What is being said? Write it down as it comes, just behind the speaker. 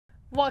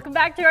Welcome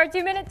back to our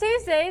 2-Minute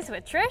Tuesdays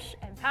with Trish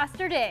and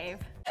Pastor Dave.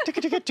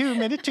 2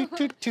 minute two.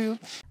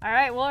 All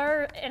right,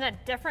 we're in a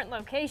different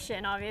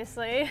location,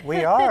 obviously.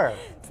 We are.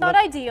 It's not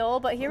ideal,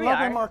 but here we A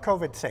little are. bit more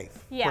COVID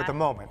safe for the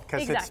moment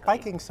because it's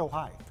spiking so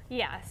high.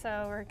 Yeah,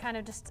 so we're kind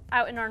of just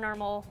out in our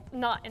normal,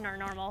 not in our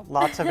normal.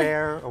 Lots of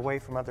air away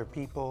from other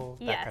people,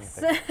 that kind of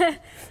thing.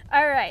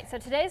 All right, so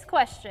today's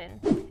question.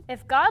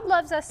 If God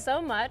loves us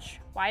so much,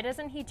 why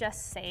doesn't he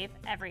just save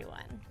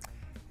everyone?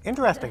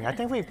 Interesting. I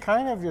think we've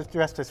kind of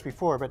addressed this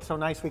before, but it's so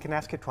nice we can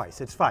ask it twice.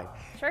 It's fine.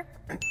 Sure.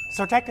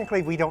 So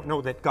technically, we don't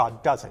know that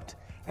God doesn't.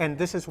 And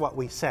this is what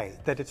we say,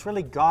 that it's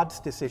really God's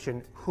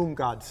decision whom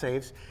God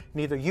saves.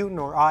 Neither you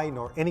nor I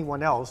nor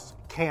anyone else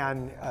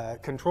can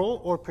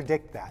control or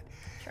predict that.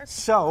 Sure.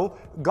 So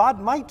God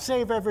might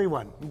save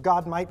everyone.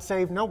 God might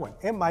save no one.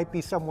 It might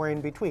be somewhere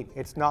in between.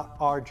 It's not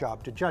our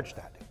job to judge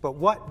that. But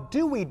what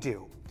do we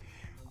do?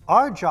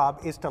 Our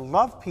job is to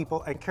love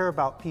people and care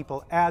about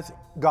people as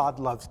God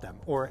loves them,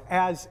 or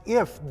as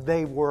if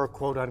they were,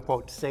 quote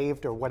unquote,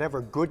 saved, or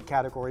whatever good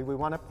category we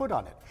want to put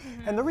on it.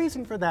 And the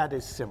reason for that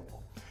is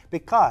simple.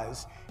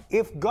 Because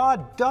if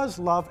God does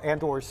love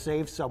and or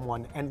save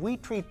someone and we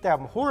treat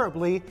them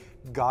horribly,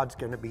 God's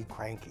going to be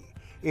cranky.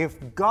 If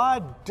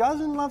God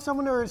doesn't love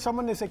someone or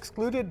someone is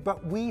excluded,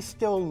 but we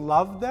still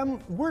love them,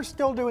 we're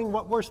still doing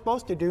what we're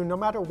supposed to do no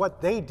matter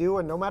what they do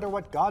and no matter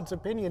what God's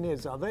opinion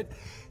is of it.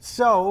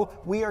 So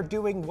we are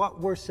doing what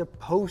we're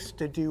supposed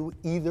to do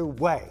either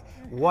way.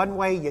 One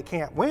way you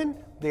can't win,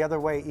 the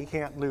other way you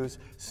can't lose.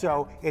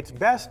 So it's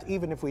best,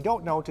 even if we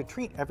don't know, to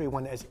treat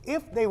everyone as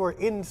if they were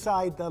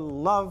inside the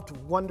loved,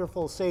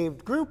 wonderful,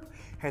 saved group,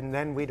 and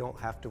then we don't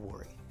have to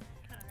worry.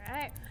 All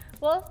right.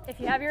 Well, if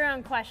you have your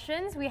own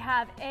questions, we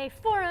have a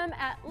forum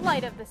at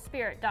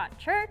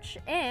lightofthespirit.church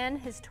and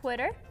his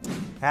Twitter.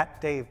 At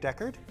Dave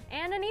Deckard.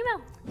 And an email.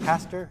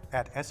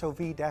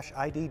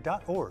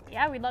 pastor@sov-id.org.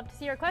 Yeah, we'd love to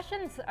see your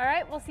questions. All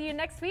right, we'll see you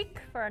next week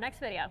for our next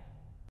video.